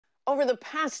Over the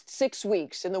past 6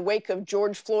 weeks, in the wake of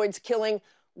George Floyd's killing,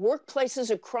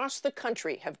 workplaces across the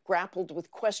country have grappled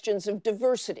with questions of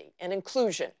diversity and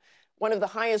inclusion. One of the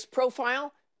highest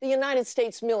profile, the United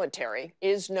States military,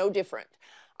 is no different.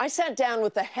 I sat down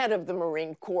with the head of the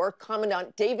Marine Corps,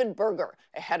 Commandant David Berger,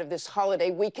 ahead of this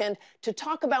holiday weekend to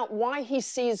talk about why he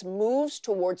sees moves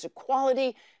towards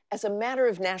equality as a matter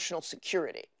of national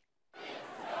security.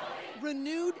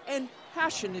 Renewed and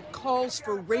passionate calls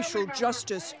for racial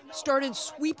justice started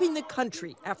sweeping the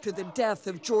country after the death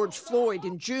of George Floyd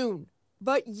in June.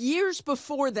 But years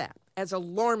before that, as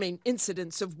alarming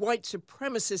incidents of white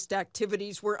supremacist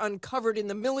activities were uncovered in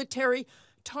the military,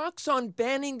 talks on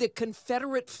banning the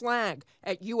Confederate flag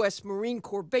at U.S. Marine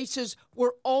Corps bases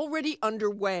were already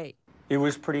underway. It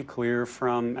was pretty clear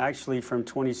from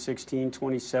 2016,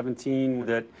 2017,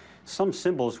 that some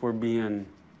symbols were being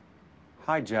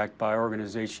hijacked by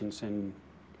organizations and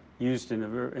used in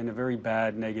a very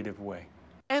bad, negative way.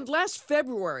 And last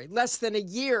February, less than a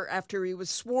year after he was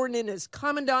sworn in as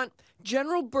Commandant,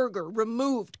 General Berger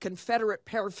removed Confederate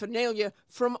paraphernalia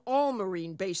from all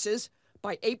Marine bases.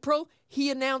 By April, he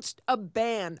announced a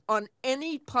ban on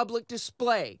any public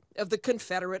display of the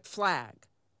Confederate flag.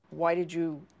 Why did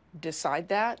you decide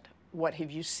that? What have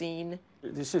you seen?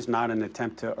 This is not an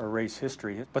attempt to erase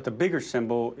history, but the bigger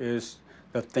symbol is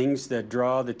the things that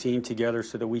draw the team together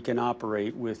so that we can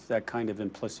operate with that kind of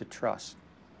implicit trust.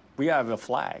 We have a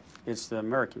flag. It's the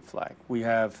American flag. We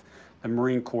have the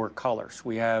Marine Corps colors.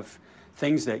 We have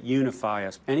things that unify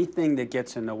us. Anything that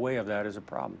gets in the way of that is a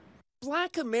problem.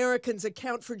 Black Americans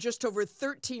account for just over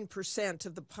 13%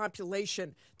 of the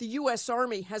population. The U.S.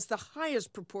 Army has the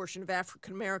highest proportion of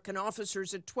African American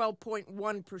officers at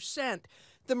 12.1%.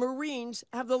 The Marines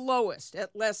have the lowest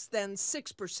at less than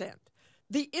 6%.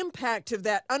 The impact of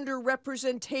that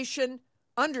underrepresentation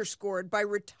underscored by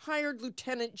retired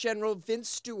Lieutenant General Vince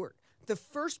Stewart, the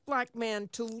first black man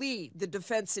to lead the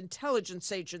Defense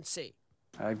Intelligence Agency.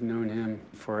 I've known him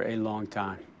for a long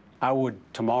time. I would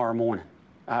tomorrow morning.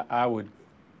 It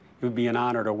would be an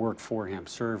honor to work for him,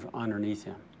 serve underneath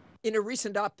him. In a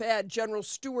recent op-ed, General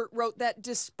Stewart wrote that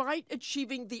despite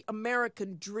achieving the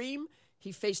American dream,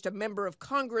 he faced a member of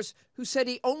Congress who said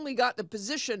he only got the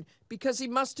position because he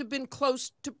must have been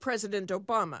close to President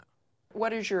Obama.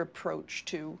 What is your approach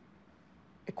to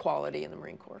equality in the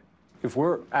Marine Corps? If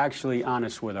we're actually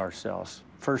honest with ourselves,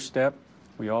 first step,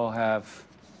 we all have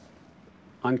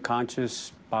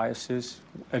unconscious biases,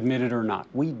 admit it or not.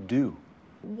 We do.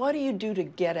 What do you do to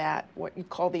get at what you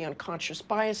call the unconscious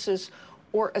biases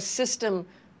or a system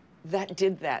that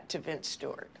did that to Vince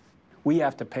Stewart? We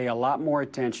have to pay a lot more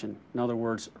attention, in other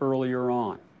words, earlier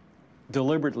on,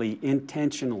 deliberately,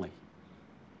 intentionally,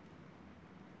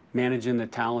 managing the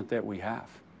talent that we have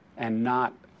and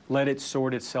not let it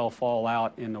sort itself all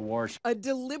out in the wash. A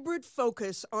deliberate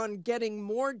focus on getting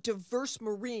more diverse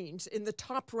Marines in the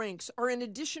top ranks are in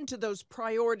addition to those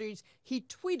priorities he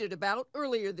tweeted about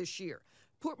earlier this year.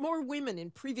 Put more women in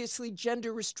previously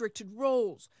gender-restricted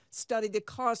roles, study the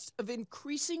costs of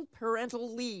increasing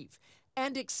parental leave,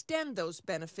 and extend those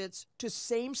benefits to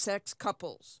same-sex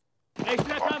couples. Hey, see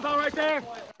that compound right there?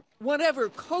 Whatever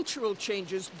cultural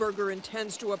changes Berger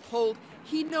intends to uphold,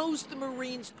 he knows the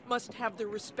Marines must have the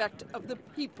respect of the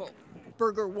people.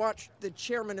 Berger watched the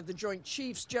chairman of the Joint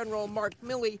Chiefs, General Mark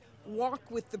Milley,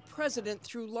 walk with the president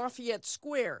through Lafayette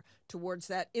Square towards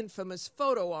that infamous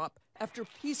photo op after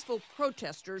peaceful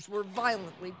protesters were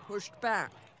violently pushed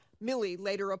back. Milley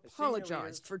later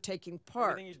apologized for taking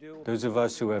part. Those of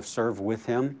us who have served with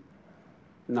him,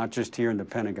 not just here in the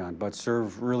Pentagon, but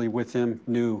served really with him,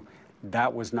 knew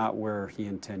that was not where he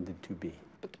intended to be.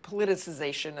 But the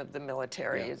politicization of the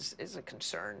military is a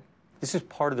concern. This is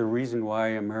part of the reason why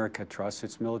America trusts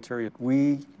its military.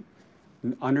 We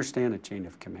understand a chain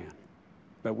of command,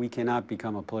 but we cannot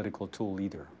become a political tool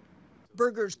either.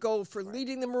 Berger's goal for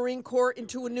leading the Marine Corps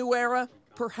into a new era,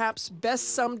 perhaps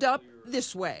best summed up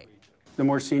this way. The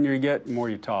more senior you get, the more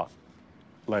you talk,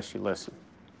 less you listen.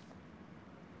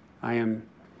 I am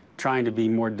trying to be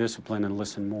more disciplined and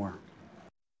listen more.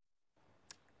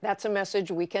 That's a message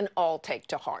we can all take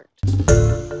to heart.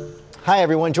 Hi,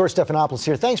 everyone. George Stephanopoulos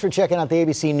here. Thanks for checking out the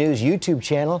ABC News YouTube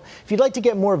channel. If you'd like to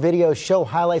get more videos, show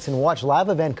highlights, and watch live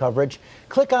event coverage,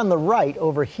 click on the right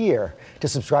over here to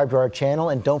subscribe to our channel.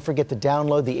 And don't forget to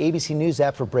download the ABC News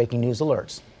app for breaking news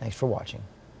alerts. Thanks for watching.